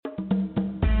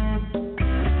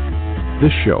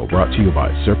This show brought to you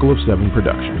by Circle of Seven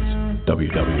Productions,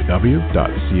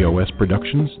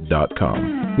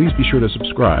 www.cosproductions.com. Please be sure to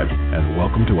subscribe and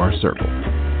welcome to our circle.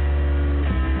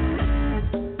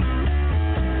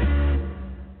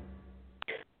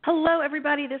 Hello,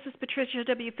 everybody. This is Patricia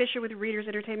W. Fisher with Readers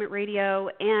Entertainment Radio,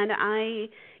 and I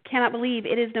cannot believe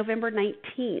it is November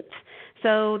 19th.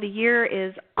 So the year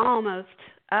is almost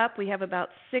up. We have about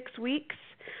 6 weeks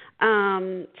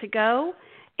to go.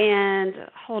 And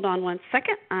hold on one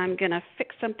second. I'm going to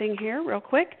fix something here real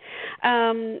quick.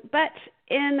 But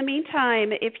in the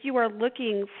meantime, if you are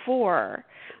looking for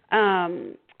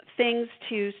things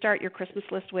to start your Christmas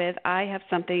list with, I have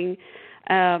something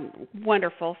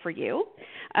wonderful for you.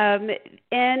 And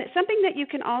something that you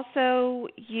can also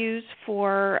use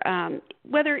for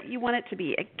whether you want it to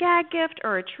be a gag gift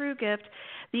or a true gift.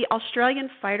 The Australian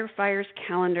Fighter Fighters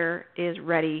calendar is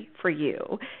ready for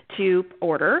you to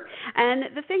order. And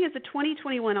the thing is, the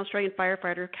 2021 Australian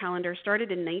Firefighter calendar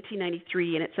started in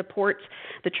 1993, and it supports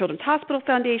the Children's Hospital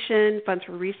Foundation, funds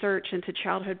for research into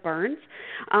childhood burns.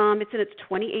 It's in its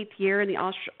 28th year, and the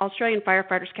Australian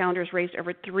Firefighters calendar has raised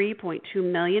over $3.2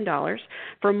 million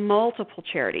for multiple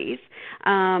charities.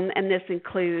 And this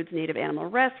includes Native Animal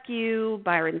Rescue,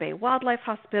 Byron Bay Wildlife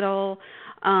Hospital,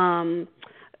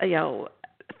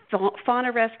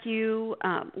 Fauna Rescue,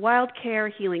 Wild Care,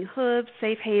 Healing Hooves,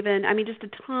 Safe Haven. I mean, just a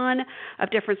ton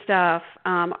of different stuff.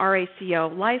 RACO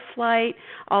Life Flight.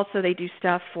 Also, they do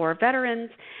stuff for veterans.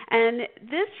 And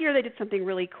this year they did something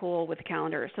really cool with the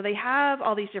calendar. So they have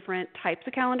all these different types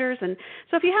of calendars. And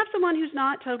so if you have someone who's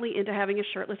not totally into having a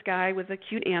shirtless guy with a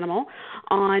cute animal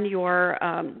on your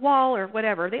wall or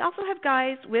whatever, they also have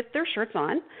guys with their shirts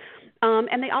on.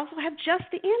 And they also have just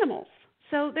the animals.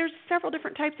 So there's several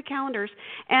different types of calendars,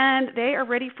 and they are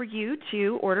ready for you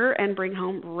to order and bring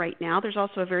home right now. There's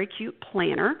also a very cute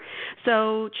planner.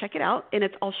 So check it out, and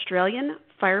it's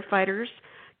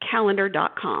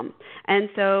AustralianFirefightersCalendar.com. And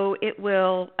so it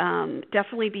will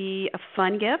definitely be a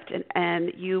fun gift,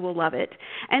 and you will love it.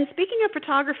 And speaking of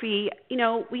photography,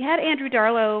 we had Andrew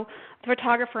Darlow, the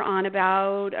photographer, on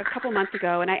about a couple months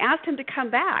ago, and I asked him to come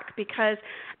back because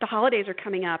the holidays are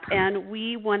coming up, and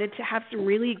we wanted to have some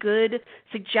really good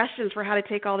suggestions for how to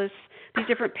take all these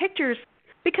different pictures,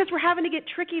 because we're having to get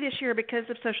tricky this year because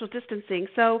of social distancing.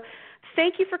 So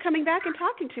thank you for coming back and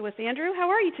talking to us, Andrew. How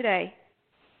are you today?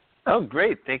 Oh,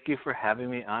 great. Thank you for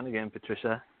having me on again,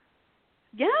 Patricia.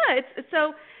 Yeah, it's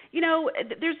so,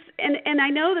 there's, and I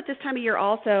know that this time of year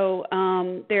also,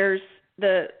 there's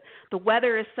the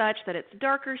weather is such that it's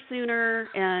darker sooner,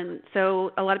 and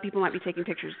so a lot of people might be taking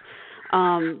pictures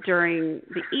during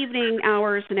the evening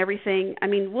hours and everything. I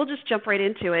mean, we'll just jump right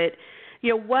into it.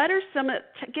 What are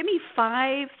give me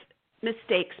 5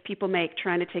 mistakes people make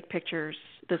trying to take pictures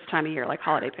this time of year, like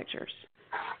holiday pictures.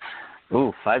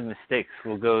 Ooh, 5 mistakes.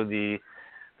 We'll go the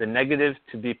negative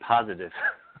to be positive.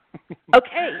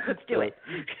 Okay, let's do it.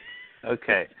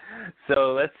 Okay,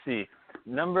 so let's see.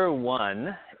 Number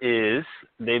 1 is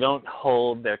they don't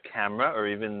hold their camera or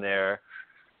even their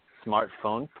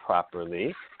smartphone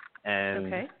properly.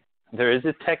 And there is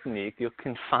a technique you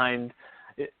can find.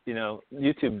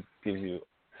 YouTube gives you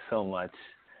so much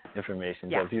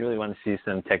information. Yeah. So if you really want to see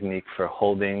some technique for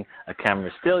holding a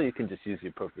camera still, you can just use the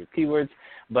appropriate keywords.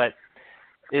 But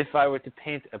if I were to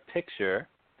paint a picture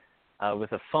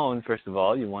with a phone, first of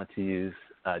all, you want to use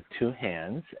 2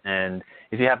 hands. And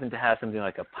if you happen to have something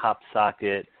like a pop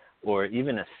socket or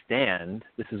even a stand,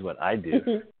 this is what I do.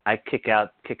 Mm-hmm. I kick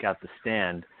out the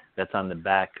stand that's on the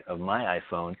back of my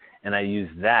iPhone, and I use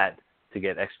that to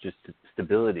get extra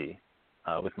stability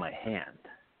with my hand.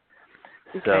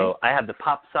 Okay. So I have the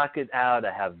pop socket out,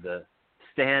 I have the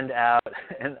stand out,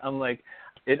 and I'm like,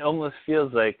 it almost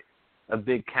feels like a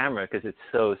big camera because it's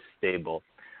so stable.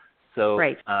 So,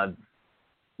 right.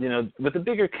 With a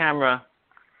bigger camera,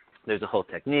 there's a whole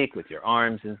technique with your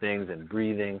arms and things and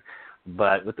breathing.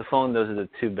 But with the phone, those are the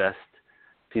 2 best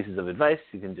pieces of advice.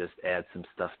 You can just add some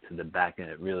stuff to the back, and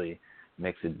it really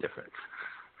makes a difference.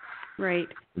 Right.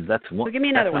 That's one. So give me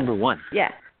another that's one. Number 1.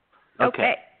 Yeah.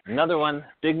 Okay. Another one,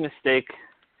 big mistake,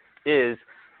 is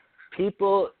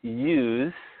people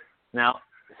use, now,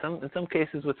 in some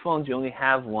cases with phones, you only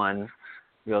have one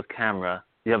real camera.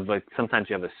 You have sometimes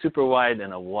you have a super wide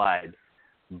and a wide.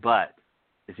 But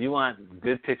if you want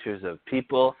good pictures of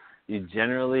people, you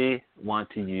generally want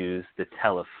to use the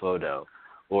telephoto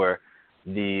or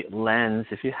the lens,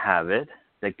 if you have it,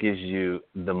 that gives you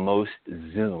the most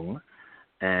zoom.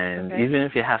 And even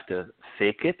if you have to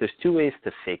fake it, there's 2 ways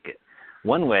to fake it.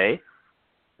 One way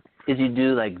is you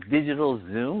do digital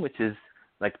zoom, which is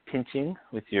like pinching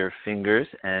with your fingers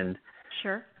and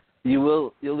Sure.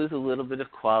 you'll lose a little bit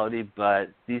of quality, but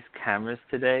these cameras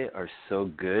today are so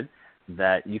good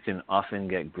that you can often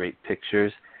get great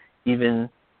pictures, even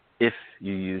if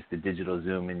you use the digital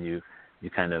zoom and you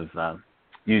kind of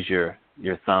use your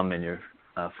thumb and your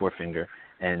forefinger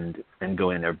and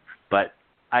go in there. But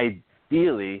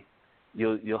ideally,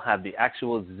 you'll have the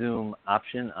actual zoom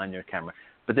option on your camera.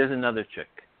 But there's another trick,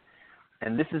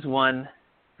 and this is one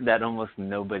that almost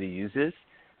nobody uses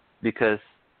because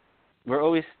we're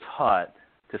always taught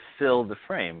to fill the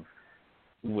frame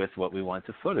with what we want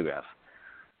to photograph.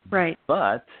 Right.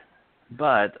 But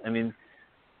I mean,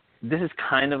 this is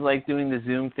kind of like doing the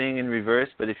zoom thing in reverse,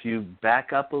 but if you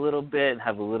back up a little bit,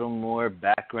 have a little more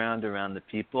background around the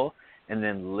people, and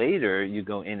then later you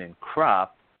go in and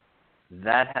crop,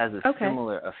 that has a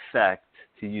similar effect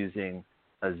to using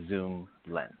a zoom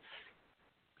lens.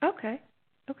 Okay.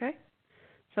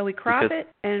 So we crop it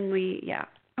and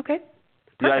okay.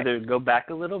 You either go back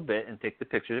a little bit and take the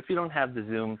picture. If you don't have the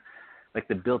zoom, like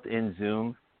the built-in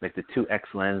zoom, like the 2X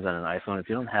lens on an iPhone, if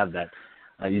you don't have that,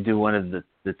 you do one of the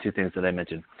two things that I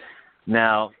mentioned.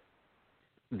 Now,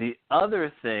 the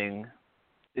other thing,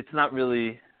 it's not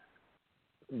really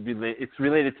it's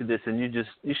related to this, and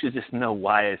you should just know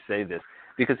why I say this.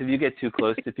 Because if you get too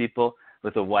close to people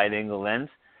with a wide-angle lens,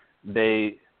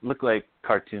 they look like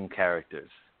cartoon characters.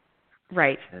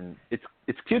 Right. And it's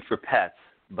cute for pets,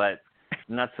 but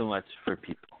not so much for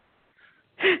people.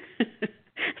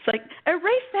 It's like,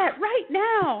 erase that right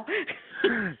now.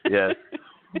 Yes.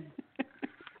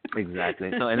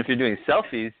 Exactly. So, and if you're doing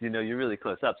selfies, you're really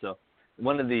close up. So,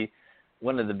 one of the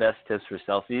best tips for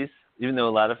selfies, even though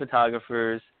a lot of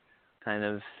photographers kind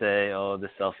of say, "Oh, the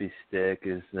selfie stick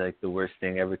is like the worst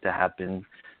thing ever to happen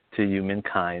to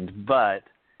humankind," but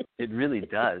it really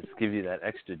does give you that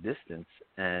extra distance,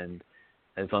 and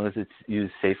as long as it's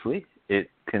used safely, it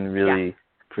can really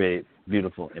create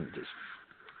beautiful images.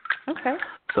 Okay.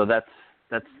 So that's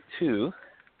two.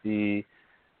 The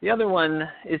other one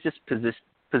is just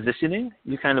positioning.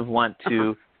 You kind of want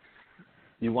to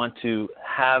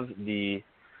have the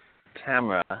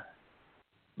camera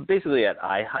basically at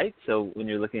eye height. So when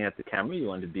you're looking at the camera, you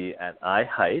want to be at eye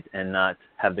height and not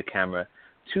have the camera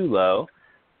too low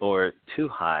or too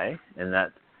high, and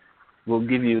that will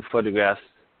give you photographs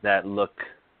that look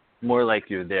more like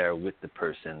you're there with the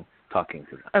person talking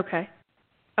to them. Okay.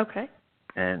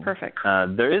 And perfect.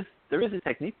 There is a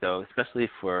technique though, especially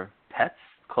for pets,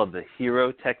 called the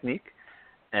hero technique,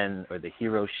 or the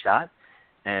hero shot,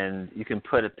 and you can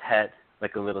put a pet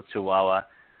like a little chihuahua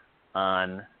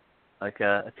on like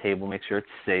a table, make sure it's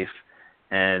safe,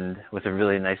 and with a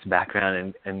really nice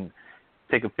background, and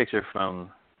take a picture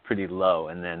from pretty low,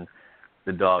 and then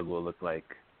the dog will look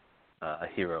like a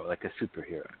hero, like a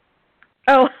superhero.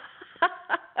 Oh,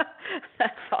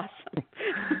 that's awesome.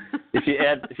 If you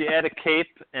add a cape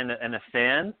and a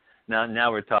fan,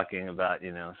 now we're talking about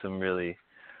some really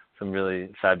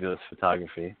fabulous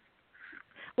photography.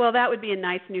 Well, that would be a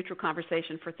nice neutral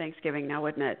conversation for Thanksgiving now,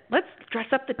 wouldn't it? Let's dress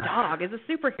up the dog as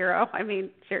a superhero. I mean,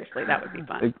 seriously, that would be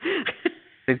fun.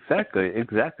 Exactly.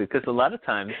 Because a lot of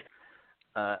times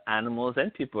animals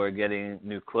and people are getting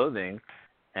new clothing,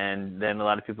 and then a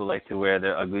lot of people like to wear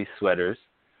their ugly sweaters.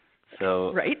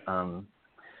 So, right.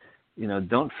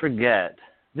 Don't forget,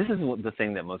 this is the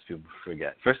thing that most people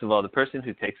forget. First of all, the person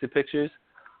who takes the pictures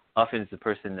often is the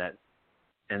person that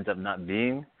ends up not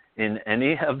being in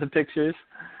any of the pictures.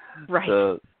 Right.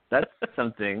 So that's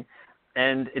something.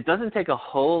 And it doesn't take a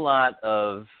whole lot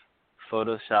of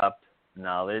Photoshop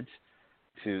knowledge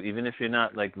to, even if you're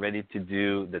not like ready to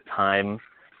do the time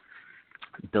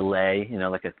delay,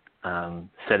 like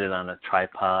set it on a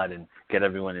tripod and get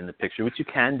everyone in the picture, which you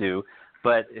can do.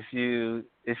 But if you're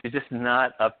just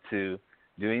not up to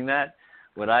doing that,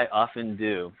 what I often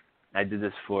do, I did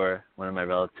this for one of my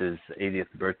relatives'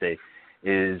 80th birthday,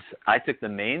 is I took the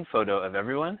main photo of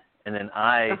everyone, and then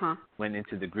I went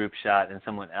into the group shot, and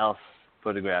someone else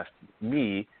photographed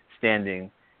me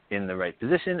standing in the right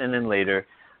position, and then later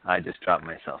I just dropped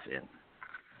myself in.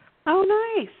 Oh,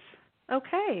 nice.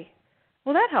 Okay.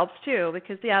 Well, that helps too,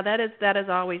 because that is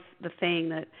always the thing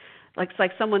that, it's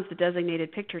like someone's the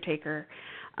designated picture taker,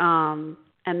 and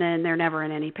then they're never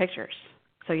in any pictures.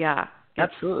 So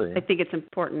absolutely. I think it's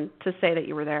important to say that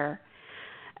you were there.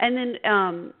 And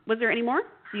then, was there any more?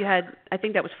 You had, I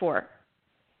think that was 4.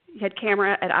 You had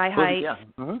camera at eye height. Yeah.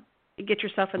 Mm-hmm. Get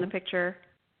yourself in the picture.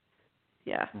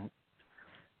 Yeah. Mm-hmm.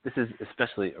 This is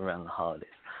especially around the holidays.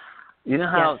 You know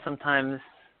how sometimes,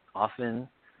 often,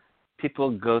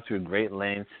 people go through great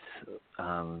lengths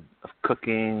of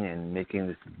cooking and making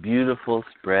this beautiful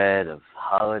spread of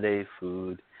holiday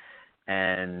food,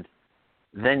 and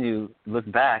then you look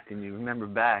back and you remember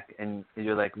back and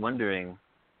you're like wondering,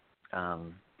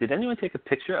 did anyone take a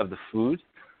picture of the food?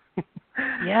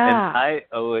 Yeah.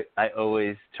 And I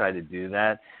always try to do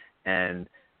that, and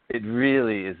it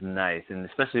really is nice, and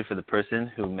especially for the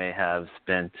person who may have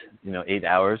spent 8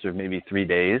 hours or maybe 3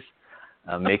 days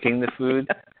making the food.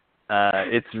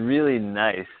 It's really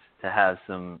nice to have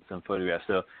some photographs.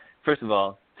 So first of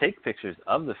all, take pictures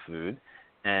of the food,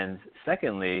 and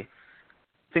secondly,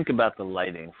 think about the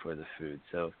lighting for the food.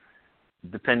 So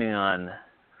depending on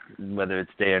whether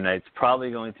it's day or night, it's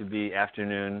probably going to be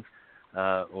afternoon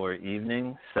or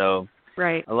evening. So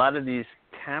right. A lot of these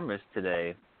cameras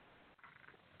today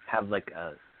have like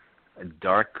a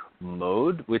dark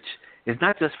mode, which is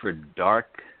not just for dark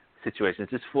situations.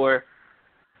 It's for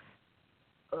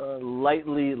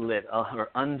lightly lit or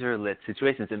underlit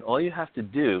situations. And all you have to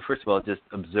do, first of all, just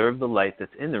observe the light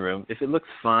that's in the room. If it looks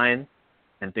fine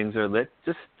and things are lit,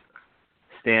 just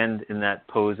stand in that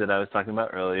pose that I was talking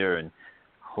about earlier and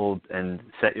hold and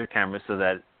set your camera so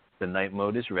that the night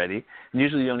mode is ready. And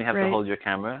usually you only have to hold your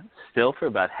camera still for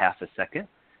about half a second.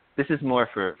 This is more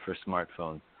for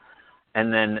smartphones.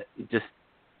 And then just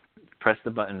press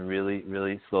the button really,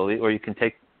 really slowly. Or you can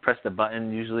press the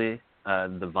button. Usually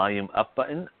the volume up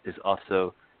button is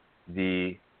also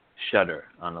the shutter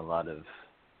on a lot of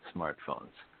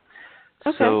smartphones.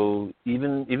 Okay. So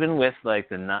even with like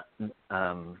the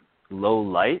low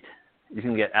light, you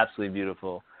can get absolutely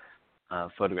beautiful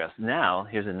photographs. Now,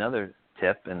 here's another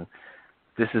tip, and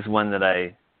this is one that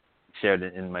I shared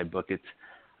in my book. It's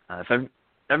if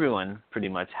everyone pretty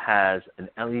much has an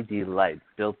LED light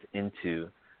built into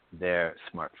their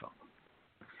smartphone.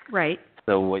 Right.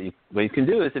 So what you can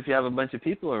do is if you have a bunch of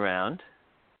people around,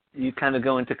 you kind of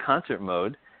go into concert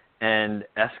mode and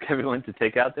ask everyone to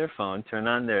take out their phone, turn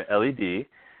on their LED,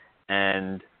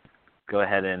 and go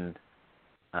ahead and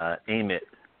aim it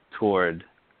toward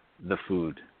the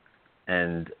food.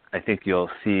 And I think you'll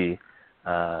see,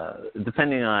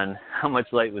 depending on how much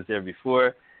light was there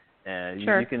before,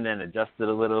 you can then adjust it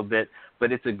a little bit.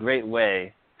 But it's a great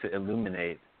way to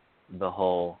illuminate the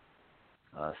whole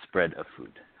spread of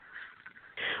food.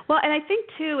 Well, and I think,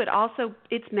 too,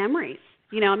 it's memories.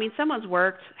 Someone's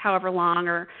worked however long,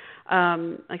 or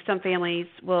like some families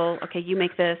will, okay, you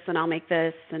make this and I'll make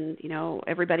this, and,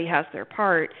 everybody has their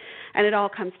part, and it all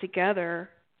comes together.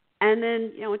 And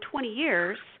then, in 20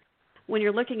 years, when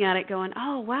you're looking at it going,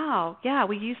 oh, wow, yeah,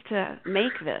 we used to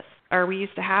make this, or we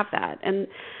used to have that. And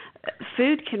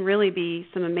food can really be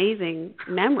some amazing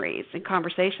memories and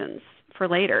conversations for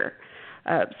later.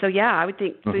 So, yeah, I would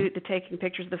think taking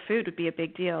pictures of the food would be a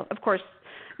big deal. Of course,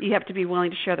 you have to be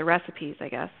willing to share the recipes, I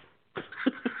guess.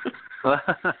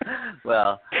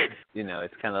 Well,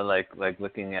 it's kind of like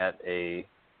looking at a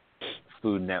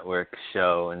Food Network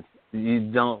show, and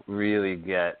you don't really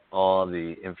get all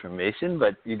the information,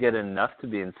 but you get enough to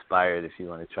be inspired if you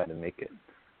want to try to make it.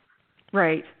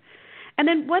 Right. And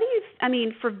then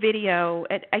for video,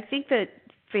 I think that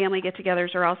family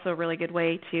get-togethers are also a really good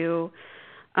way to,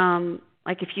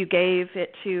 like if you gave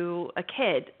it to a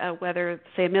kid, whether,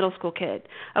 say, a middle school kid,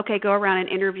 okay, go around and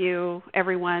interview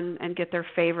everyone and get their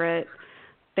favorite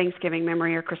Thanksgiving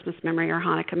memory or Christmas memory or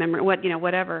Hanukkah memory,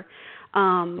 whatever.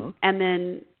 And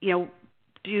then,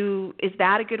 is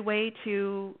that a good way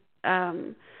to,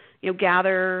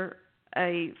 gather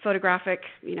a photographic,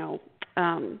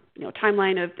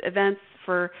 timeline of events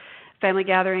for family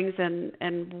gatherings,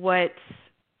 and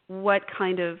what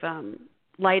kind of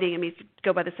lighting? To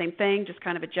go by the same thing, just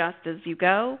kind of adjust as you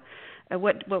go.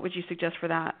 What would you suggest for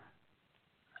that?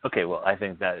 Okay, well, I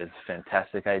think that is a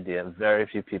fantastic idea. Very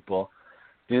few people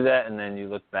do that, and then you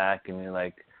look back and you're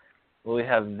like, well, we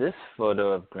have this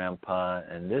photo of Grandpa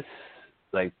and this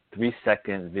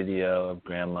 3-second video of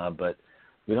Grandma, but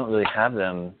we don't really have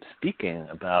them speaking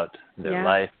about their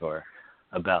life or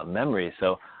about memory.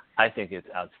 So I think it's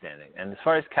outstanding. And as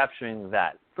far as capturing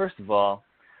that, first of all,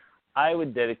 I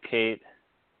would dedicate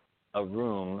a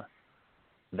room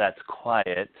that's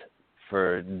quiet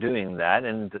for doing that,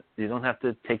 and you don't have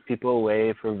to take people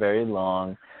away for very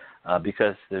long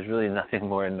because there's really nothing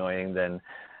more annoying than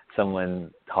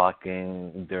someone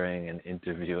talking during an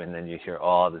interview and then you hear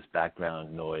all this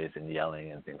background noise and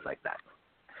yelling and things like that.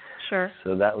 Sure.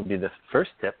 So that would be the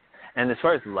first tip. And as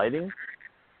far as lighting,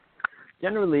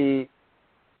 generally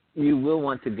you will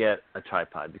want to get a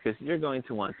tripod because you're going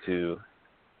to want to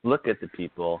look at the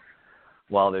people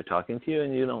while they're talking to you,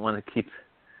 and you don't want to keep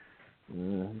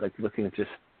looking just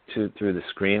through the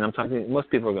screen. Most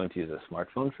people are going to use a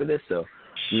smartphone for this, so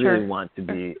you really want to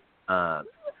be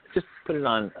just put it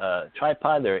on a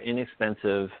tripod. They're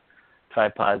inexpensive.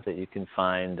 tripods that you can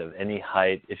find of any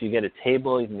height. If you get a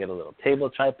table, you can get a little table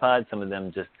tripod. Some of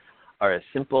them just are as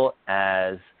simple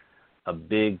as a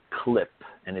big clip,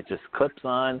 and it just clips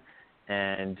on,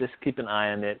 and just keep an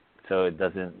eye on it so it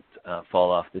doesn't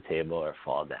fall off the table or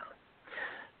fall down.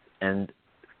 And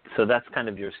so that's kind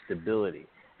of your stability.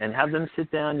 And have them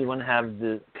sit down. You want to have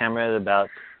the camera at about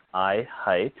eye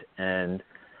height, and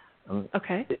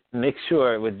make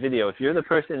sure with video, if you're the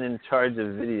person in charge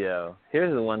of video,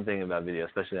 here's the one thing about video,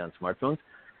 especially on smartphones,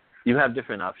 you have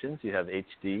different options. You have HD,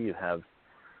 you have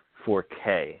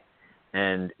 4K.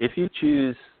 And if you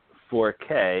choose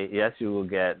 4K, yes, you will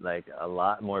get like a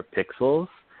lot more pixels,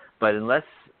 but unless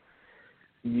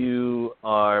you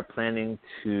are planning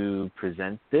to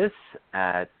present this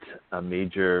at a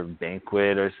major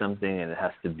banquet or something, and it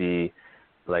has to be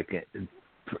like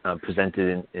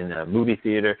presented in a movie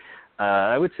theater,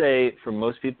 I would say for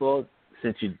most people,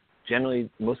 since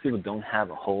most people don't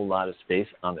have a whole lot of space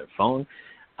on their phone,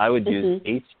 I would use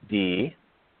HD,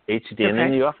 and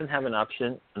then you often have an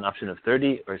option of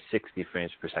 30 or 60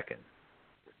 frames per second.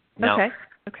 Now,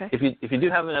 if you do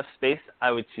have enough space,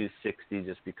 I would choose 60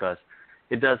 just because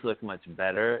it does look much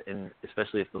better, and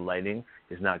especially if the lighting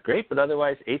is not great. But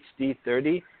otherwise, HD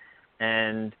 30.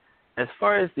 And as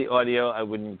far as the audio, I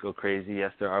wouldn't go crazy.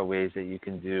 Yes, there are ways that you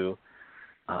can do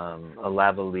a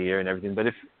lavalier and everything. But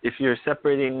if you're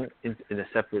separating in a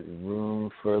separate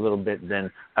room for a little bit, then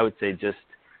I would say just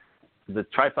the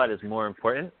tripod is more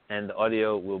important, and the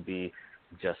audio will be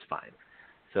just fine.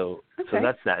 So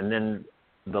that's that. And then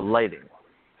the lighting.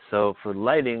 So for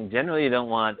lighting, generally you don't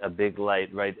want a big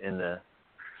light right in the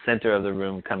center of the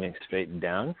room coming straight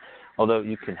down, although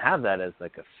you can have that as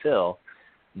like a fill,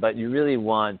 but you really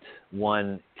want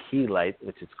one key light,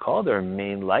 which it's called, or a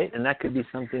main light, and that could be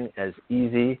something as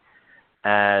easy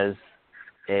as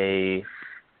a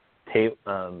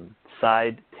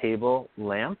side table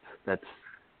lamp that's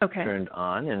turned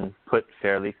on and put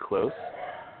fairly close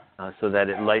so that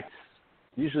it lights.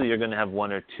 Usually you're going to have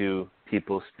one or two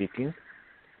people speaking.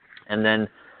 And then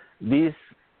these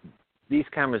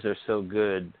cameras are so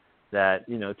good that,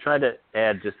 try to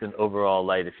add just an overall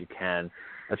light if you can.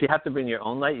 If you have to bring your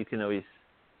own light, you can always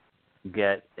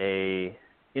get a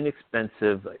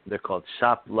inexpensive, they're called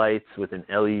shop lights with an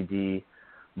LED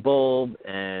bulb,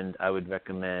 and I would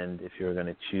recommend, if you're going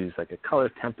to choose like a color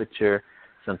temperature,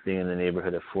 something in the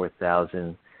neighborhood of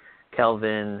 4,000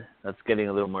 Kelvin. That's getting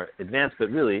a little more advanced, but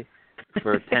really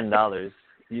for $10,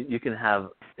 you can have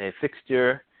a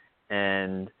fixture,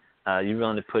 and you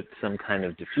want to put some kind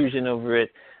of diffusion over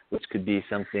it, which could be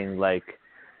something like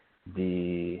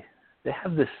they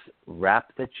have this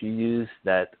wrap that you use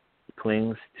that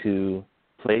clings to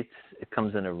plates. It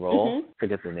comes in a roll.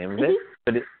 Forget the name of it,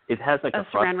 but it has like a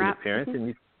frosted appearance,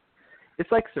 and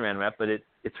it's like saran wrap, but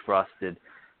it's frosted,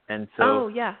 and so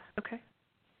it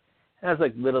has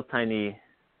like little tiny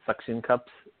suction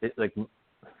cups, like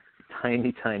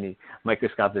tiny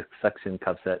microscopic suction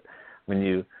cups that when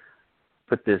you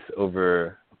put this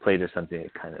over a plate or something,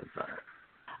 it kind of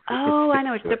I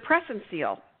know, it's the press and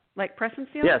seal, like press and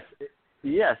seal.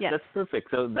 Yes, that's perfect.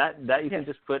 So that you can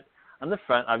just put on the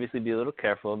front. Obviously, be a little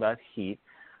careful about heat,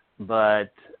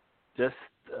 but just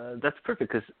that's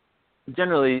perfect because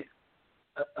generally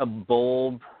a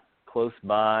bulb close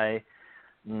by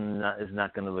is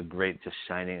not going to look great just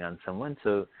shining on someone.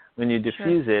 So when you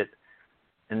diffuse it,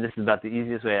 and this is about the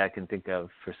easiest way I can think of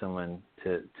for someone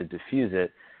to diffuse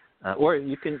it, or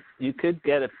you could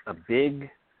get a big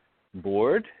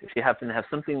board if you happen to have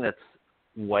something that's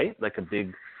white, like a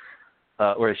big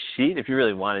or a sheet. If you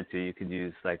really wanted to, you could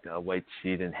use like a white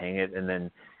sheet and hang it, and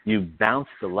then you bounce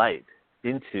the light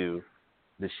into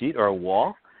the sheet or a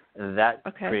wall, and that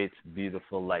creates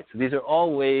beautiful light. So these are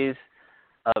all ways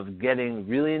of getting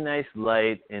really nice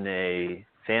light in a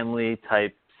family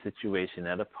type situation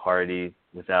at a party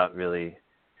without really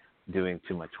doing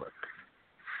too much work.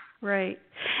 Right.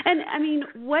 And I mean,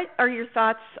 what are your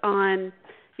thoughts on,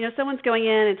 someone's going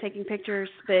in and taking pictures,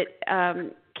 but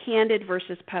candid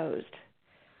versus posed?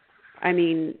 I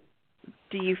mean,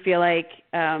 do you feel like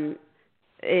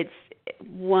it's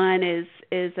one is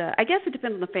I guess it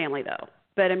depends on the family though.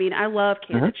 But I mean, I love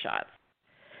candid shots.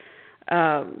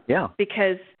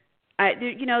 Because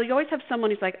you always have someone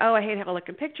who's like, oh, I hate how I look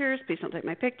in pictures. Please don't take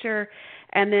my picture.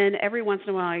 And then every once in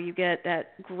a while you get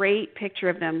that great picture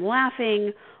of them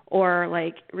laughing or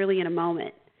like really in a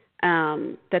moment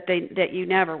that you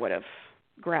never would have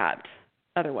grabbed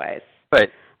otherwise. Right.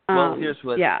 Well, here's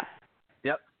what. Yeah.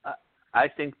 Yep. I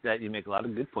think that you make a lot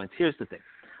of good points. Here's the thing.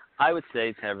 I would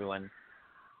say to everyone,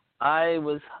 I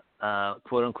was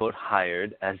quote unquote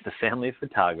hired as the family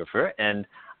photographer, and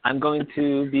I'm going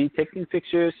to be taking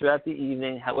pictures throughout the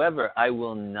evening. However, I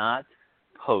will not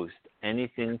post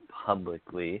anything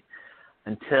publicly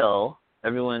until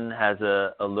everyone has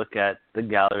a look at the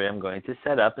gallery I'm going to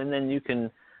set up, and then you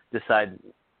can decide,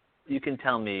 you can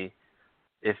tell me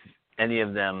if any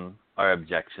of them are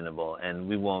objectionable, and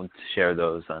we won't share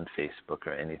those on Facebook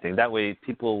or anything. That way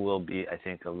people will be, I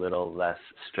think, a little less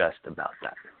stressed about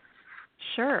that.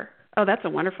 Sure. Oh, that's a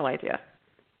wonderful idea.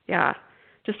 Yeah.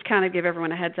 Just kind of give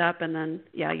everyone a heads up, and then,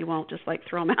 you won't just like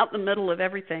throw them out in the middle of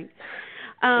everything.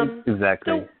 Exactly.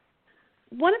 So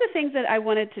one of the things that I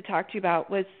wanted to talk to you about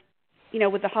was,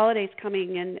 with the holidays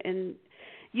coming, and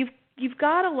you've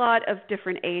got a lot of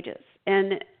different ages,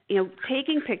 and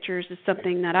taking pictures is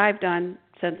something that I've done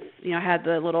since I had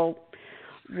the little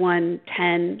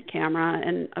 110 camera,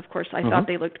 and of course I thought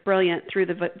they looked brilliant through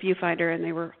the viewfinder, and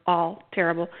they were all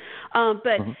terrible.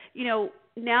 But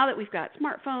now that we've got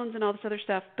smartphones and all this other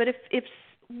stuff, but if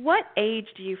what age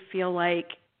do you feel like,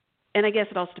 and I guess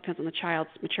it also depends on the child's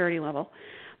maturity level,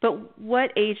 but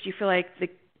what age do you feel like the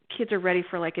kids are ready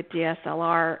for like a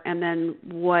DSLR, and then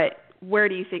where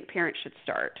do you think parents should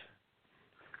start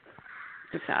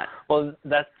with that? Well,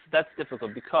 that's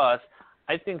difficult, because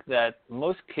I think that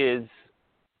most kids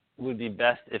would be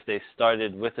best if they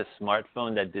started with a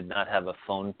smartphone that did not have a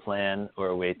phone plan or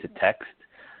a way to text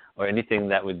or anything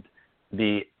that would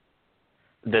be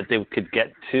that they could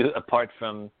get to apart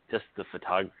from just the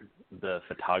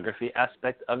photography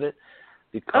aspect of it,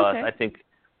 because I think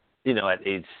at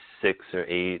age 6 or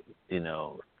 8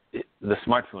 the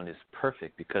smartphone is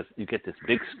perfect because you get this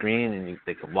big screen and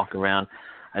they can walk around.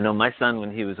 I know my son,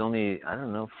 when he was only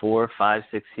 4, 5,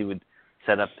 6, he would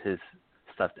set up his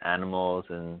stuffed animals,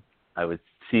 and I would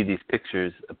see these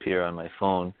pictures appear on my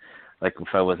phone, like if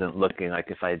I wasn't looking,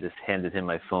 like if I just handed him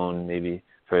my phone maybe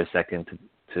for a second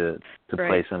to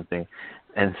play something.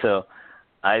 And so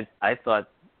I thought,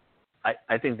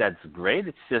 I think that's great.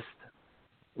 It's just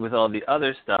with all the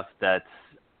other stuff that's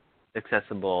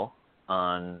accessible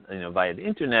on via the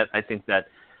internet, I think that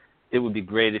it would be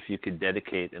great if you could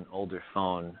dedicate an older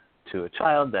phone to a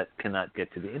child that cannot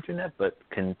get to the internet but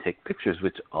can take pictures,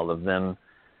 which all of them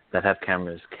that have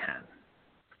cameras can.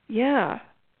 Yeah,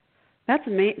 that's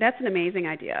an amazing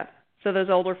idea. So those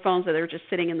older phones that are just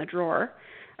sitting in the drawer,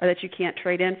 or that you can't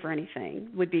trade in for anything,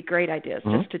 would be great ideas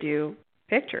just to do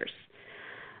pictures.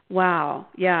 Wow.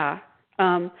 Yeah.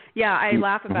 I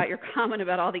laugh about your comment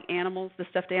about all the animals, the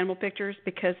stuffed animal pictures,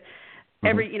 because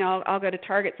I'll go to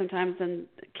Target sometimes, and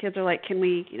kids are like, "Can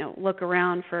we, look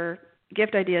around for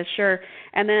gift ideas?" Sure.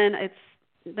 And then it's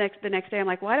the next day, I'm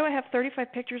like, "Why do I have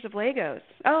 35 pictures of Legos?"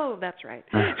 Oh, that's right.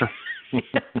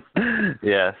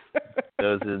 Yes,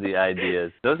 those are the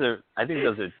ideas. I think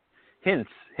those are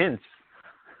hints.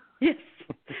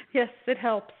 Yes, it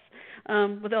helps.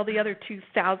 With all the other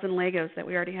 2,000 Legos that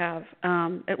we already have,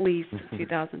 at least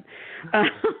 2,000.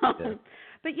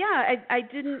 But yeah, I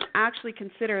didn't actually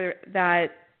consider that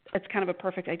it's kind of a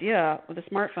perfect idea with the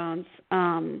smartphones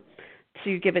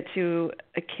to give it to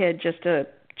a kid just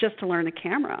to learn the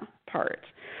camera part.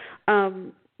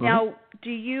 Now, do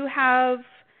you have?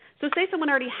 So say someone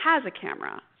already has a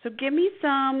camera. So give me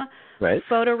some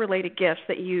photo-related gifts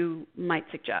that you might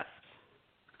suggest.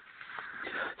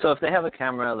 So if they have a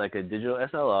camera like a digital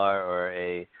SLR or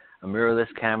a mirrorless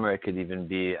camera, it could even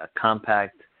be a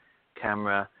compact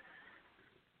camera.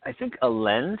 I think a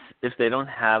lens, if they don't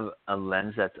have a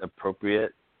lens that's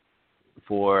appropriate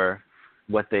for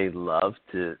what they love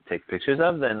to take pictures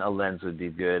of, then a lens would be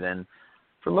good. And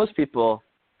for most people,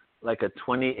 like a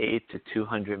 28 to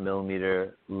 200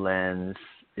 millimeter lens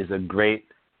is a great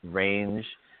range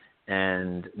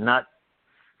and not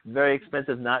very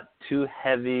expensive, not too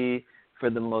heavy for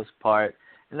the most part.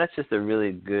 And that's just a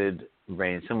really good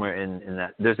range, somewhere in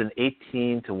that. There's an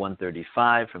 18 to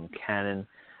 135 from Canon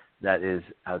that is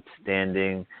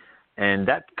outstanding, and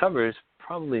that covers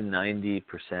probably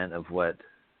 90% of what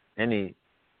any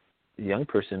young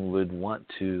person would want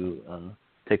to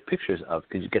take pictures of,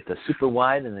 because you get the super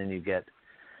wide, and then you get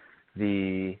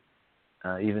the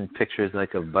even pictures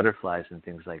like of butterflies and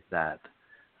things like that.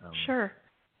 Sure.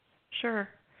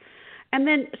 And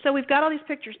then, so we've got all these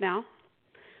pictures now.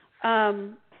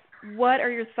 What are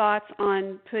your thoughts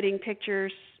on putting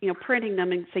pictures, printing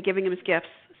them and say giving them as gifts?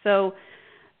 So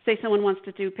say someone wants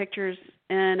to do pictures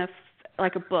in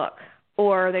like a book,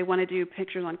 or they want to do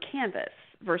pictures on canvas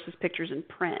versus pictures in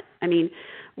print. I mean,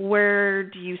 where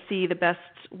do you see the best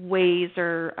ways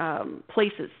or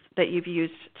places that you've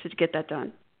used to get that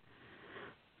done?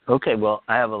 Okay, well,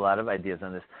 I have a lot of ideas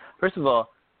on this. First of all,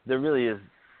 there really is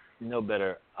no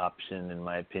better option, in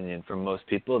my opinion, for most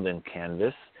people than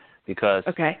Canvas, because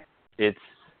it's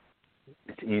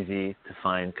it's easy to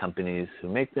find companies who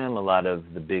make them. A lot of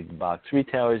the big box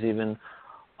retailers even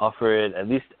offer it. At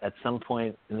least at some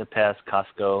point in the past,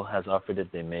 Costco has offered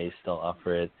it. They may still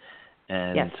offer it.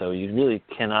 And Yes. so you really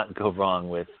cannot go wrong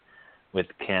with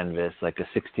canvas. Like a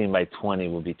 16 by 20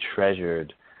 will be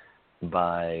treasured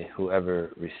by whoever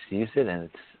receives it, and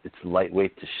it's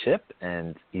lightweight to ship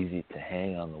and easy to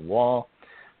hang on the wall.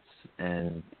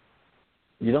 And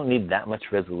you don't need that much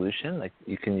resolution. Like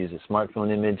you can use a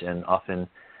smartphone image and often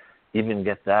even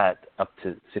get that up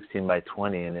to 16 by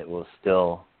 20, and it will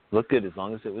still look good as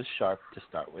long as it was sharp to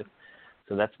start with.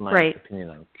 So that's my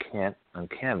opinion on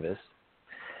canvas.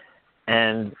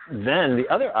 And then the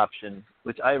other option,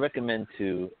 which I recommend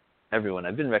to everyone,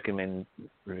 I've been recommending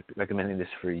this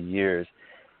for years,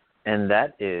 and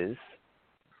that is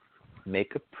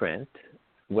make a print,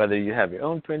 whether you have your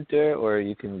own printer or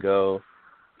you can go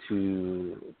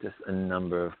to just a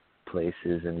number of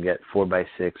places and get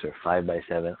 4x6 or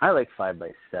 5x7. I like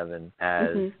 5x7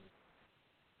 as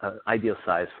an ideal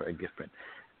size for a gift print.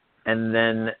 And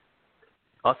then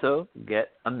also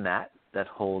get a mat that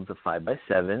holds a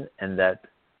 5x7 and that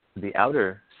the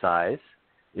outer size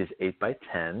is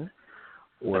 8x10.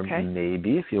 Or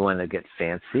maybe if you want to get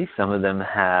fancy, some of them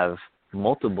have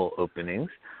multiple openings.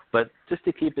 But just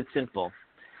to keep it simple,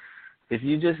 if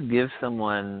you just give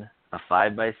someone a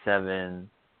 5x7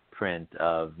 print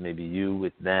of maybe you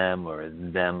with them or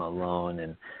them alone,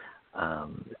 and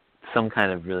some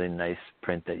kind of really nice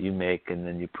print that you make, and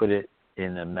then you put it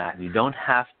in a mat. You don't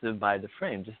have to buy the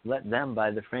frame. Just let them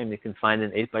buy the frame. You can find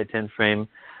an 8x10 frame.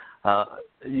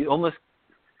 You almost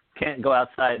can't go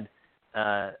outside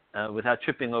without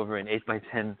tripping over an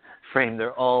 8x10 frame.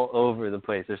 They're all over the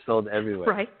place. They're sold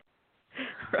everywhere.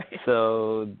 Right.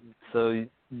 So,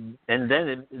 and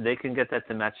then they can get that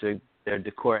to match their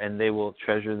decor, and they will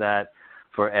treasure that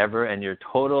forever. And your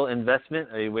total investment,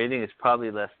 are you waiting, is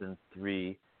probably less than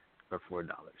 $3 or $4.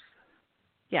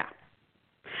 Yeah.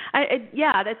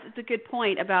 That's a good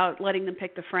point about letting them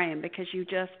pick the frame, because you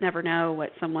just never know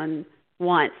what someone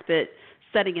wants. But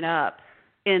setting it up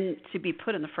and to be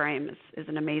put in the frame is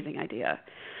an amazing idea.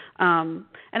 And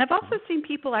I've also seen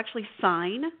people actually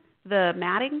sign the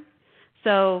matting.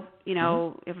 So, you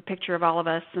know, you have a picture of all of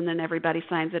us, and then everybody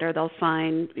signs it, or they'll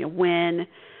sign when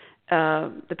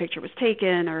the picture was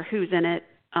taken or who's in it.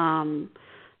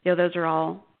 Those are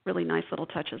all really nice little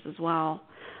touches as well.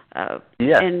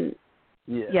 Yes.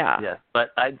 Yeah.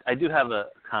 But I do have a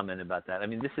comment about that. I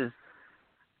mean, this is,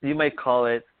 you might call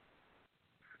it,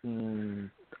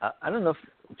 I don't know,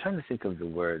 I'm trying to think of the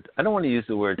word. I don't want to use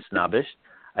the word snobbish.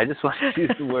 I just want to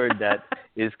use the word that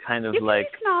is kind of like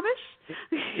snobbish.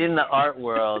 In the art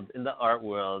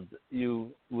world,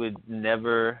 you would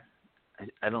never,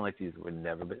 I don't like to use the word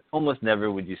never, but almost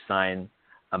never would you sign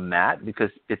a mat, because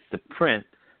it's the print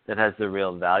that has the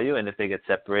real value, and if they get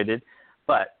separated.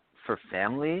 But for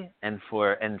family and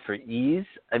for ease,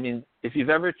 I mean, if you've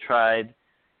ever tried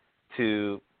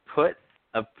to put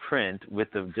a print with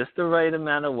just the right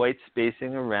amount of white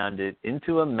spacing around it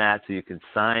into a mat so you can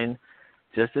sign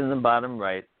just in the bottom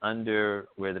right under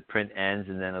where the print ends,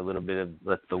 and then a little bit of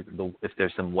if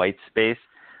there's some white space.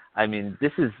 I mean,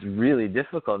 this is really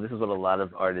difficult. This is what a lot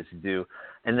of artists do.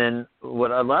 And then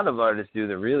what a lot of artists do,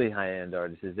 the really high-end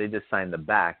artists, is they just sign the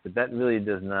back, but that really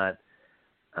does not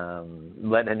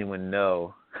let anyone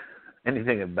know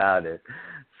anything about it.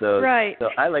 So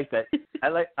I like that.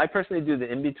 I personally do the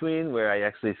in-between, where I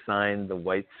actually sign the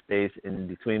white space in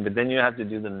between, but then you have to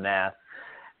do the math.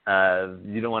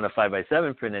 You don't want a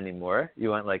 5x7 print anymore.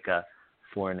 You want like a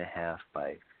 4.5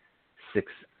 by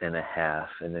 6.5,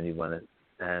 and then you want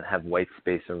to have white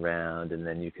space around, and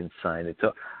then you can sign it.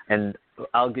 So, and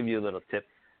I'll give you a little tip.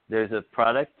 There's a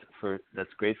product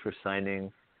that's great for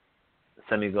signing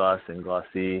semi-gloss and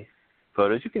glossy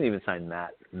photos. You can even sign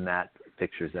matte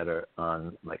pictures that are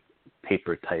on like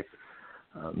paper type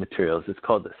materials. It's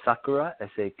called the Sakura,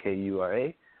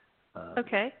 Sakura.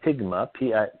 Pigma,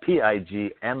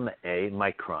 Pigma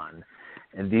Micron.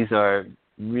 And these are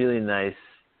really nice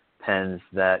pens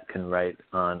that can write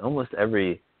on almost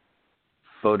every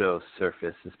photo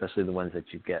surface, especially the ones that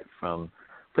you get from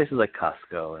places like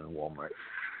Costco and Walmart.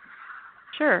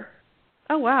 Sure.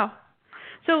 Oh, wow.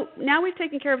 So now we've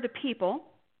taken care of the people.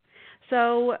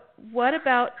 So what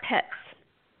about pets?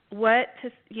 What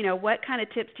kind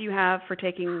of tips do you have for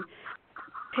taking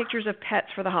pictures of pets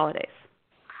for the holidays?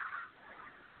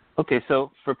 Okay,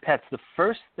 so for pets, the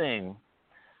first thing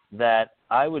that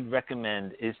I would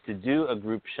recommend is to do a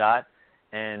group shot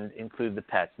and include the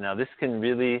pets. Now, this can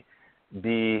really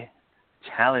be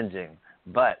challenging,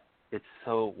 but it's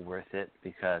so worth it,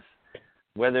 because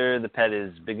whether the pet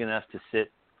is big enough to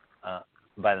sit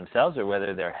by themselves or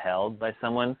whether they're held by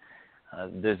someone.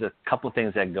 There's a couple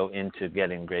things that go into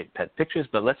getting great pet pictures,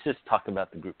 but let's just talk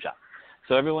about the group shot.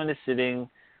 So everyone is sitting,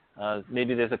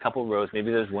 maybe there's a couple rows,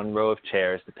 maybe there's one row of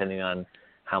chairs, depending on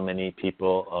how many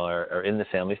people are in the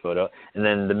family photo. And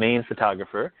then the main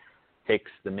photographer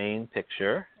takes the main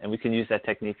picture, and we can use that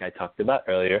technique I talked about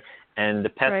earlier, and the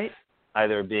pets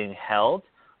either being held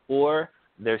or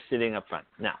they're sitting up front.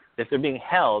 Now, if they're being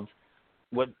held,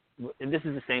 and this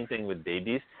is the same thing with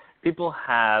babies, people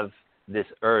have this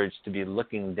urge to be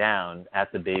looking down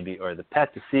at the baby or the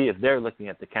pet to see if they're looking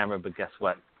at the camera, but guess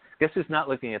what? Guess who's not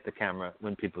looking at the camera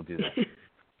when people do that?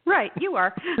 Right, you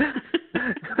are.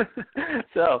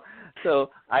 So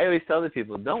I always tell the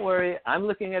people, don't worry, I'm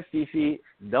looking at Fifi.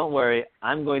 Don't worry,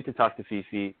 I'm going to talk to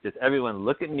Fifi. Just everyone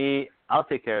look at me. I'll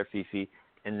take care of Fifi.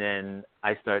 And then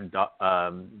I start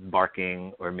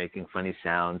barking or making funny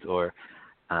sounds, or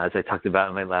as I talked about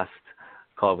in my last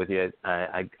call with you,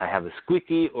 I have a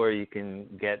squeaky, or you can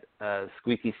get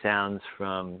squeaky sounds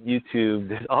from YouTube.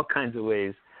 There's all kinds of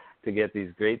ways to get these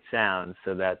great sounds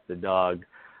so that the dog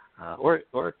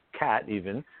or cat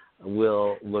even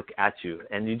will look at you.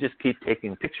 And you just keep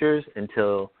taking pictures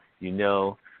until you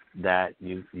know that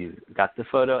you got the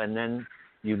photo, and then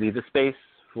you leave a space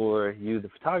for you, the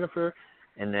photographer,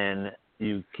 and then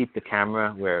you keep the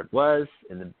camera where it was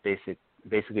in the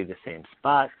basically the same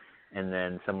spot, and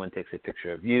then someone takes a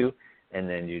picture of you, and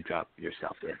then you drop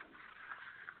yourself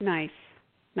in. Nice.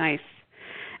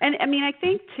 And, I mean, I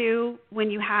think, too, when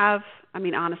you have,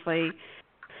 honestly,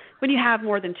 when you have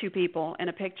more than two people in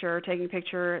a picture, taking a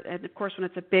picture, and, of course, when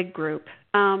it's a big group,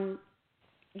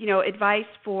 advice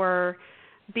for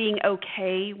being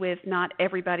okay with not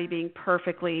everybody being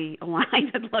perfectly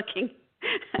aligned and looking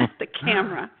at the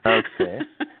camera. Okay.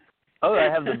 Oh, I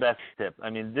have the best tip. I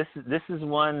mean, this is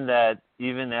one that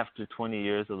even after 20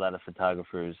 years, a lot of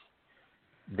photographers,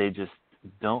 they just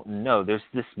don't know. There's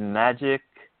this magic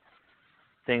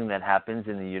thing that happens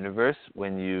in the universe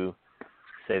when you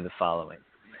say the following: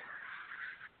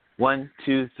 1,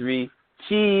 2, 3,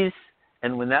 cheese.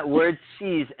 And when that word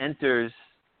cheese enters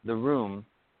the room,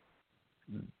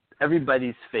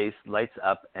 everybody's face lights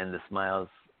up and the smiles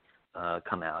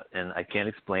come out. And I can't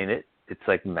explain it. It's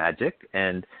like magic.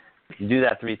 And if you do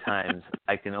that 3 times,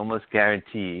 I can almost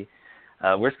guarantee.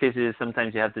 Worst case is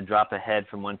sometimes you have to drop a head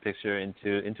from one picture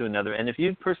into another. And if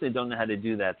you personally don't know how to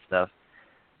do that stuff,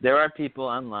 there are people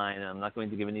online, and I'm not going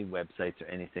to give any websites or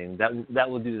anything, that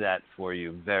will do that for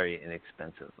you very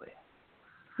inexpensively.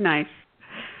 Nice.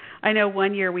 I know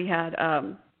one year we had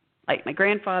like my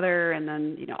grandfather and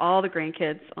then, all the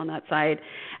grandkids on that side,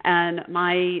 and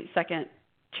my second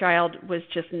child was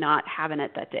just not having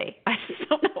it that day. I just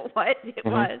don't know what it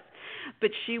was,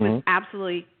 but she was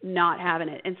absolutely not having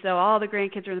it. And so all the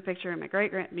grandkids are in the picture, and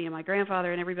me and my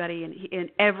grandfather and everybody, and in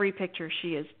every picture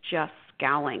she is just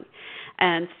scowling.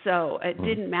 And so it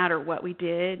didn't matter what we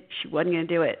did, she wasn't going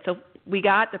to do it. So we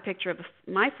got the picture of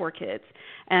my 4 kids,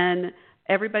 and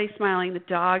everybody's smiling, the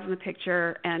dog's in the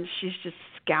picture, and she's just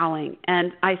scowling.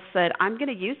 And I said, I'm going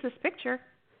to use this picture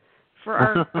for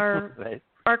our right.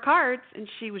 our cards. And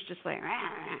she was just like,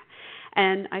 "Rah."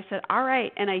 And I said, all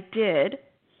right. And I did.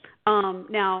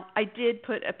 Now, I did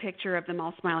put a picture of them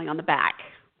all smiling on the back,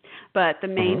 but the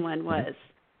main one was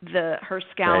her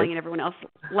scowling and everyone else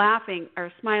laughing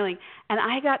or smiling. And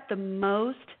I got the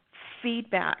most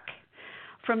feedback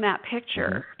from that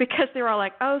picture because they were all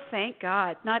like, oh, thank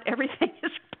God, not everything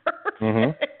is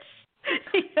perfect.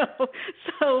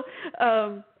 So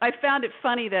I found it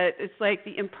funny that it's like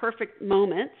the imperfect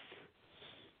moments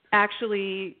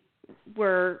actually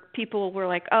where people were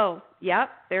like, oh, yep,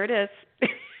 there it is.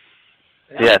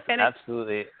 Yes,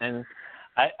 absolutely. And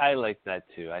I like that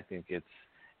too. I think it's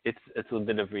a little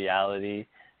bit of reality,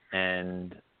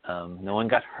 and no one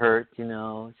got hurt,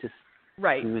 just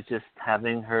right. She was just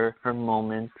having her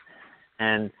moment.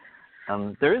 And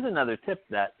there is another tip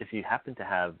that if you happen to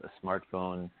have a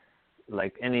smartphone,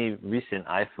 like any recent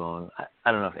iPhone,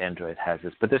 I don't know if Android has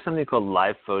this, but there's something called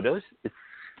Live Photos.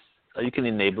 You can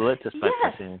enable it just by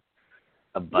pressing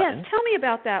a button. Yes, tell me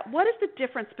about that. What is the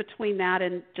difference between that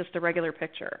and just a regular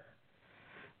picture?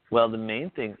 Well, the main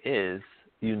thing is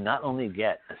you not only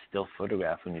get a still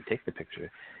photograph when you take the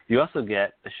picture, you also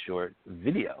get a short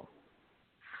video.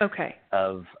 Okay.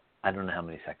 Of, I don't know how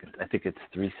many seconds. I think it's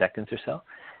 3 seconds or so.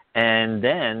 And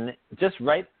then just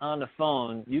right on the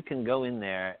phone, you can go in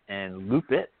there and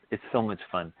loop it. It's so much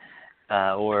fun.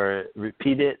 Or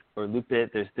repeat it or loop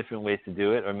it. There's different ways to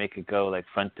do it, or make it go like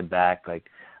front to back, like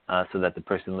so that the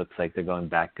person looks like they're going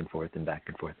back and forth and back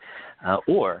and forth.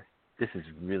 Or this is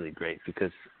really great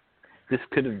because this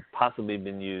could have possibly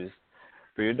been used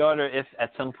for your daughter, if at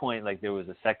some point, like there was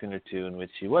a second or two in which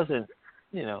she wasn't,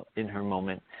 in her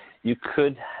moment, you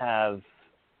could have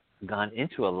gone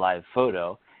into a live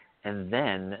photo and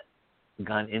then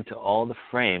gone into all the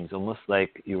frames, almost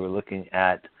like you were looking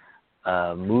at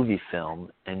a movie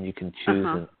film, and you can choose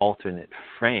an alternate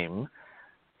frame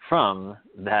from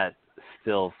that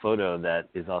still photo that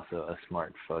is also a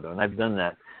smart photo. And I've done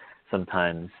that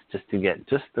sometimes just to get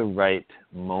just the right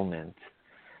moment,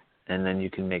 and then you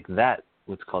can make that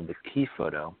what's called the key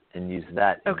photo and use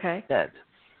that instead.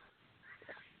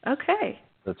 Okay.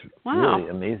 That's really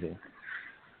amazing.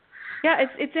 Yeah,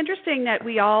 it's interesting that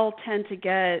we all tend to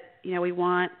get, we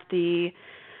want a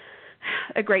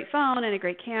great phone and a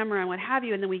great camera and what have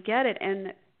you, and then we get it.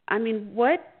 And, I mean,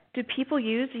 what do people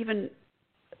use even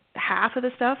half of the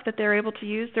stuff that they're able to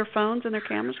use their phones and their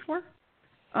cameras for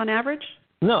on average?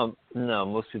 No,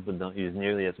 most people don't use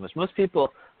nearly as much. Most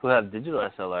people who have digital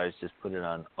SLRs just put it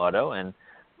on auto, and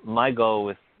my goal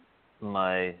with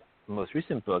my most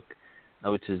recent book,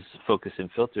 which is Focus and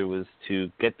Filter, was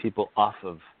to get people off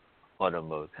of auto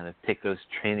mode, kind of take those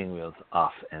training wheels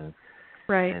off and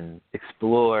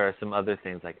explore some other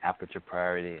things like aperture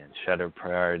priority and shutter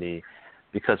priority,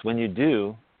 because when you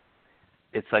do,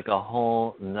 it's like a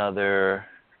whole nother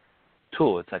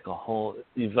tool. It's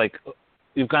like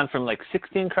you've gone from like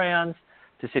 16 crayons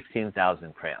to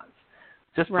 16,000 crayons.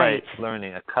 Just by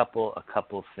learning a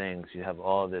couple things, you have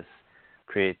all this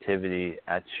creativity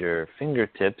at your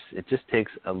fingertips. It just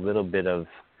takes a little bit of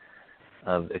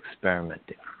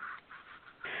experimenting.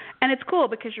 And it's cool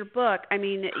because your book, I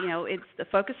mean, it's the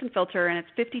Focus and Filter, and it's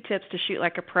 50 tips to shoot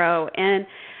like a pro. And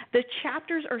the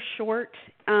chapters are short.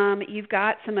 You've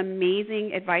got some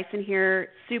amazing advice in here,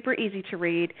 super easy to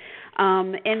read.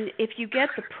 And if you get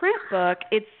the print book,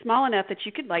 it's small enough that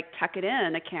you could tuck it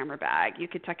in a camera bag. You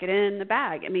could tuck it in the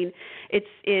bag. I mean,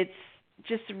 it's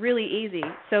just really easy.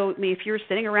 So, I mean, if you were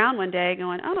sitting around one day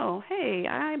going, oh, hey,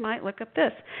 I might look up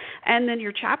this. And then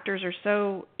your chapters are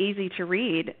so easy to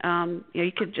read.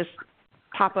 You could just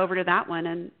pop over to that one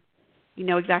and you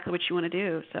know exactly what you want to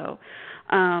do. So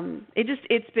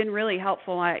it's been really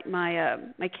helpful.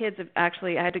 My kids have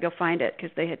actually, I had to go find it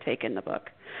because they had taken the book.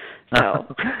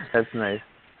 So that's nice.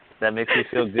 That makes me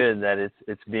feel good that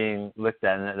it's being looked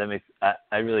at, and that makes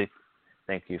I really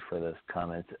thank you for those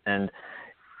comments. And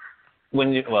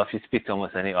if you speak to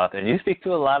almost any author, and you speak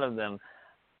to a lot of them,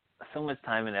 so much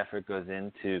time and effort goes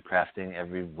into crafting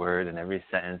every word and every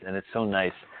sentence, and it's so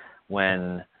nice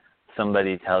when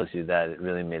somebody tells you that it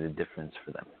really made a difference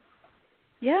for them.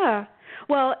 Yeah.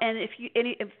 Well, and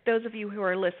if those of you who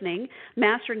are listening,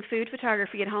 mastering food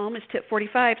photography at home is tip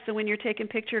 45. So when you're taking a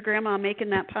picture of Grandma making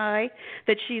that pie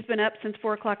that she's been up since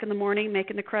 4 o'clock in the morning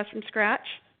making the crust from scratch,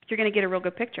 you're going to get a real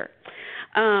good picture.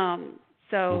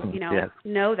 So,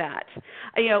 know that.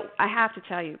 I have to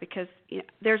tell you because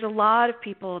there's a lot of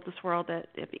people in this world that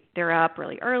they're up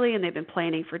really early and they've been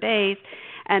planning for days.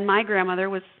 And my grandmother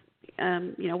was,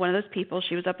 one of those people.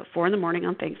 She was up at 4 in the morning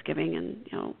on Thanksgiving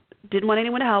and, didn't want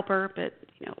anyone to help her, but,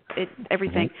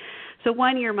 everything. Mm-hmm. So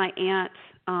one year my aunt,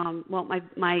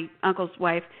 my uncle's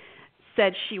wife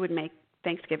said she would make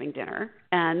Thanksgiving dinner.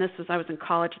 And I was in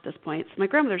college at this point. So my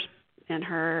grandmother's in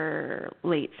her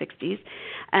late 60s.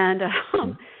 And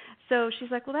so she's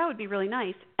like, well, that would be really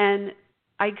nice. And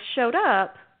I showed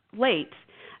up late.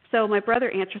 So my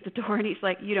brother answered the door, and he's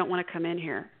like, you don't want to come in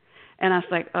here. And I was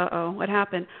like, uh-oh, what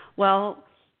happened? Well,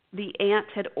 the aunt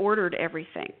had ordered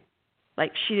everything.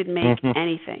 Like, she didn't make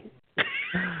anything.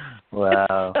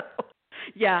 Wow. So,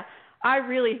 yeah, I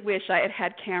really wish I had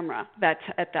had camera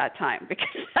at that time because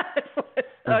that was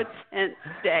a tense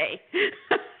day.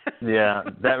 Yeah,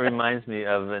 that reminds me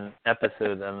of an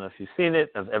episode, I don't know if you've seen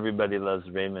it, of Everybody Loves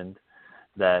Raymond,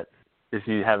 that if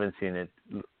you haven't seen it,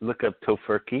 look up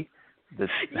Tofurkey. Yes.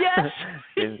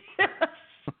 Yes.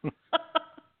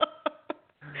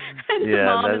 And yeah,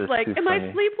 Mom is like, am funny.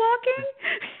 I sleepwalking?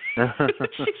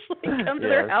 She's like, come to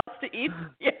their house to eat.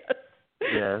 Yes.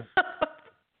 Yes.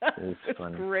 It's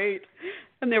funny. Great.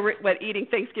 And they were eating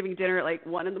Thanksgiving dinner at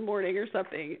 1 in the morning or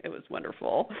something. It was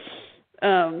wonderful.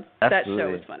 That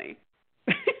show was funny.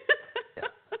 Yeah.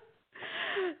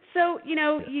 So,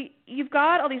 you've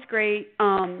got all these great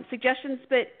suggestions,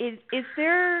 but is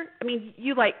there,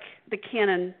 you like the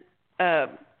Canon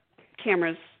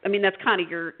cameras. That's kind of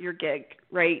your gig,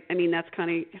 right? That's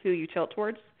kind of who you tilt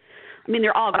towards.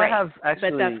 They're all great,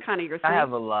 but that's kind of your thing. I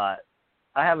have a lot.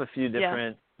 I have a few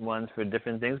different ones for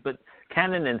different things, but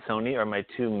Canon and Sony are my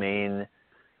two main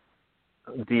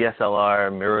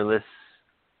DSLR mirrorless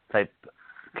type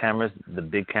cameras, the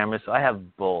big cameras. So I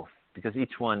have both because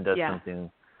each one does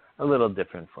something a little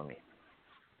different for me.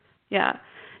 Yeah.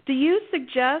 Do you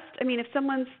suggest, I mean, if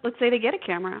someone's, let's say they get a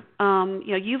camera,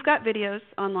 you've got videos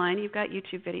online, you've got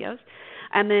YouTube videos,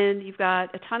 and then you've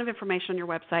got a ton of information on your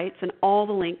websites, and all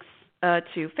the links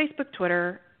to Facebook,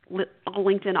 Twitter,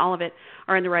 LinkedIn, all of it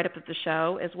are in the write-up of the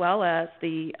show, as well as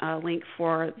the link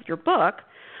for your book.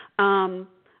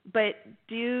 But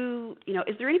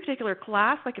is there any particular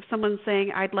class, like if someone's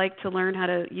saying, I'd like to learn how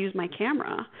to use my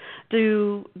camera,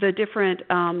 do the different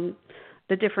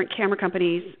camera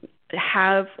companies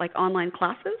have like online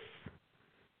classes?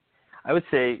 I would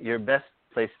say your best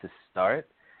place to start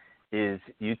is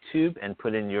YouTube and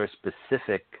put in your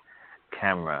specific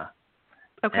camera.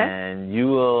 Okay. And you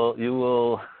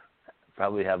will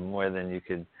probably have more than you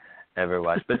could ever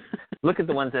watch. But look at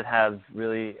the ones that have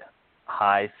really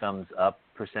high thumbs up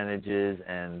percentages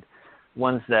and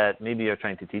ones that maybe are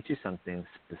trying to teach you something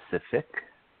specific.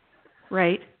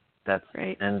 Right. That's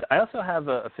right. And I also have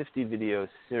a 50 video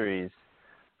series.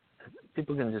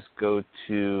 People can just go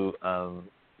to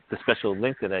the special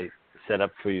link that I set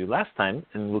up for you last time,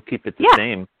 and we'll keep it the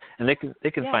same. And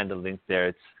they can find a link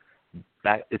there.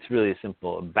 It's really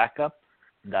simple.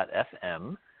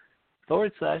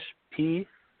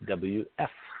 backup.fm/PWF.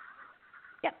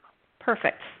 Yep.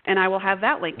 Perfect. And I will have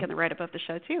that link in the write-up of the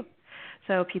show too,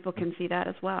 so people can see that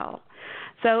as well.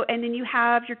 So, and then you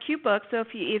have your cute book. So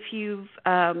if you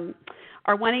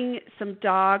are wanting some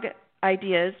dog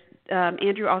ideas,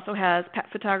 Andrew also has Pet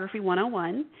Photography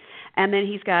 101, and then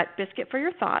he's got Biscuit for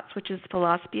Your Thoughts, which is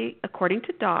philosophy according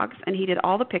to dogs, and he did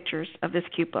all the pictures of this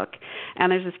cute book.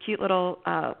 And there's this cute little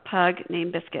pug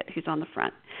named Biscuit who's on the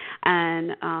front,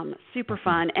 and super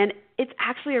fun. And it's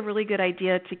actually a really good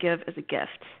idea to give as a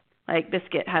gift. Like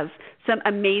Biscuit has some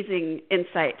amazing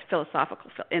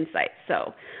philosophical insight.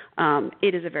 So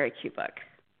it is a very cute book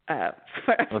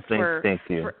for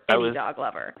any dog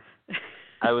lover.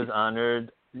 I was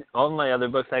honored. All my other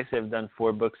books, actually, I've done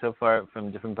 4 books so far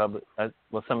from different some are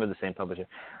the same publisher.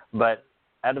 But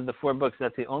out of the 4 books,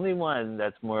 that's the only one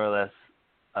that's more or less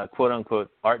a quote-unquote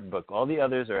art book. All the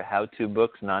others are how-to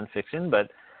books, nonfiction,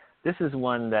 but this is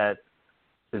one that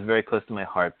is very close to my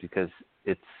heart because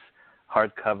it's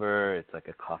hardcover, it's like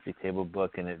a coffee table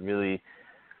book, and it really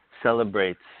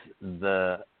celebrates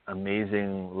the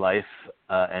amazing life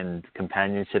and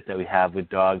companionship that we have with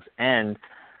dogs. And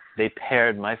they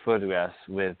paired my photographs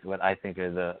with what I think are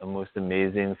the most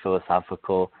amazing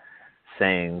philosophical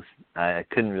sayings. I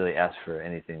couldn't really ask for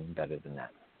anything better than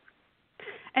that.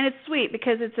 And it's sweet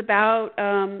because it's about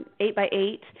 8 by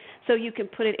 8, so you can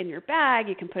put it in your bag,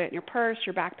 you can put it in your purse,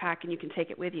 your backpack, and you can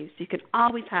take it with you. So you can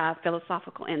always have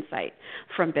philosophical insight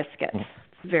from Biscuit. It's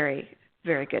very,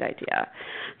 very good idea.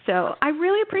 So I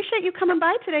really appreciate you coming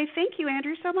by today. Thank you,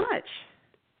 Andrew, so much.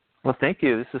 Well, thank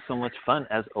you. This is so much fun,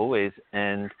 as always,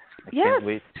 and I can't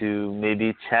wait to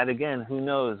maybe chat again. Who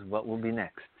knows what will be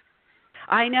next?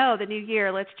 I know, the new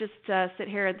year. Let's just sit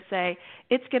here and say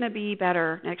it's going to be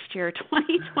better next year.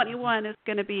 2021 is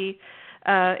going to be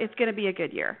it's going to be a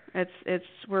good year.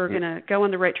 We're going to go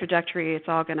on the right trajectory. It's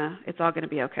all going to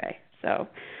be okay. So,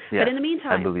 but in the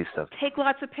meantime, I believe so. Take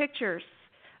lots of pictures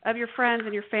of your friends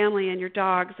and your family and your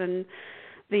dogs and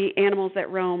the animals that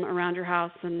roam around your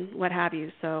house and what have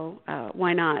you. So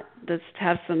why not just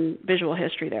have some visual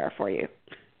history there for you?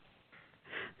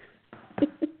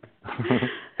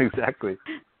 Exactly.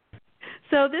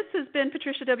 So this has been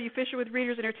Patricia W. Fisher with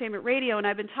Readers Entertainment Radio, and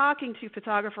I've been talking to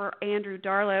photographer Andrew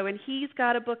Darlow, and he's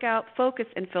got a book out, Focus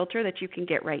and Filter, that you can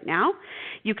get right now.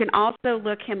 You can also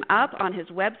look him up on his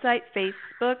website,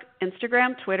 Facebook,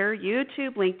 Instagram, Twitter,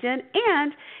 YouTube, LinkedIn,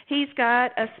 and he's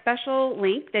got a special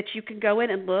link that you can go in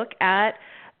and look at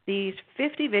these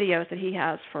 50 videos that he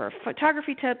has for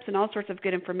photography tips and all sorts of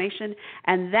good information,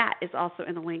 and that is also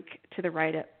in the link to the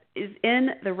write-up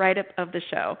of the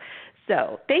show.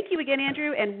 So thank you again,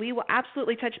 Andrew, and we will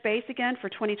absolutely touch base again for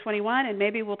 2021, and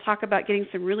maybe we'll talk about getting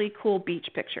some really cool beach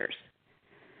pictures.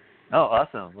 Oh,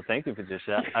 awesome. Well, thank you,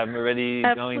 Patricia. I'm already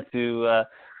going to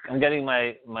I'm getting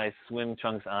my swim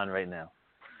trunks on right now.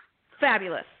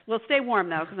 Fabulous. Well, stay warm,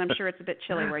 though, because I'm sure it's a bit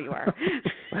chilly where you are.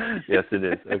 Yes, it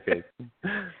is. Okay.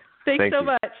 Thanks so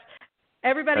much.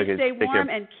 Everybody stay warm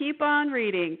and keep on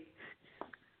reading.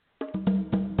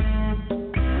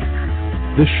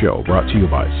 This show brought to you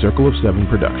by Circle of Seven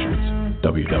Productions,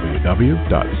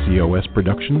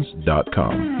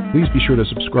 www.cosproductions.com. Please be sure to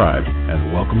subscribe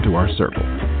and welcome to our circle.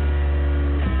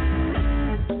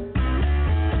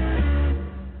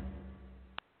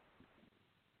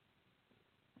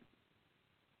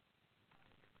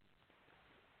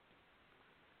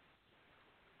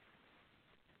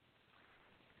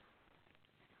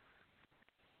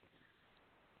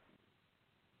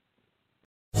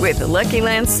 With the Lucky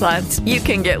Land Slots, you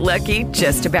can get lucky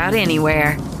just about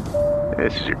anywhere.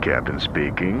 This is your captain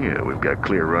speaking. We've got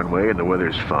clear runway and the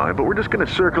weather's fine, but we're just going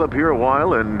to circle up here a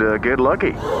while and get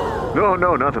lucky.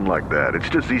 No, nothing like that. It's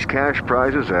just these cash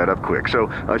prizes add up quick. So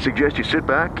I suggest you sit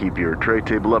back, keep your tray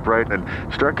table upright, and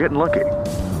start getting lucky.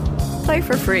 Play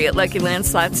for free at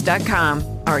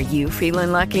LuckyLandSlots.com. Are you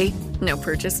feeling lucky? No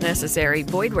purchase necessary.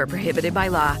 Void where prohibited by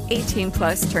law.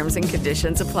 18+ terms and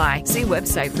conditions apply. See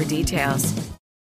website for details.